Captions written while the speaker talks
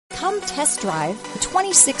Come test drive the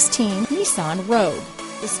 2016 Nissan Rogue.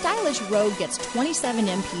 The stylish Rogue gets 27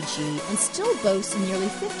 mpg and still boasts nearly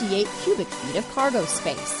 58 cubic feet of cargo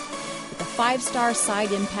space. With a 5-star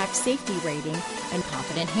side impact safety rating and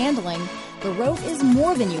confident handling, the Rogue is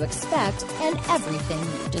more than you expect and everything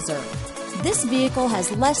you deserve. This vehicle has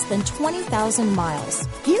less than 20,000 miles.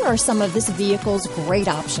 Here are some of this vehicle's great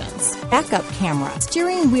options: backup camera,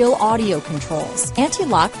 steering wheel audio controls,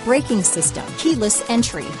 anti-lock braking system, keyless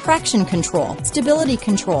entry, traction control, stability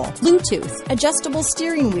control, Bluetooth, adjustable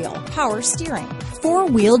steering wheel, power steering,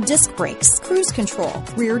 4-wheel disc brakes, cruise control,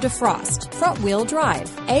 rear defrost, front wheel drive,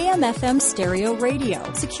 AM/FM stereo radio,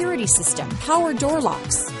 security system, power door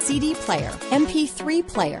locks, CD player, MP3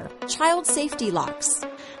 player, child safety locks.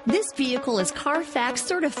 This vehicle is Carfax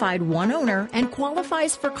certified one owner and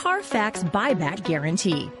qualifies for Carfax buyback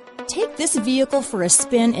guarantee. Take this vehicle for a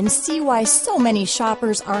spin and see why so many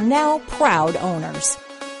shoppers are now proud owners.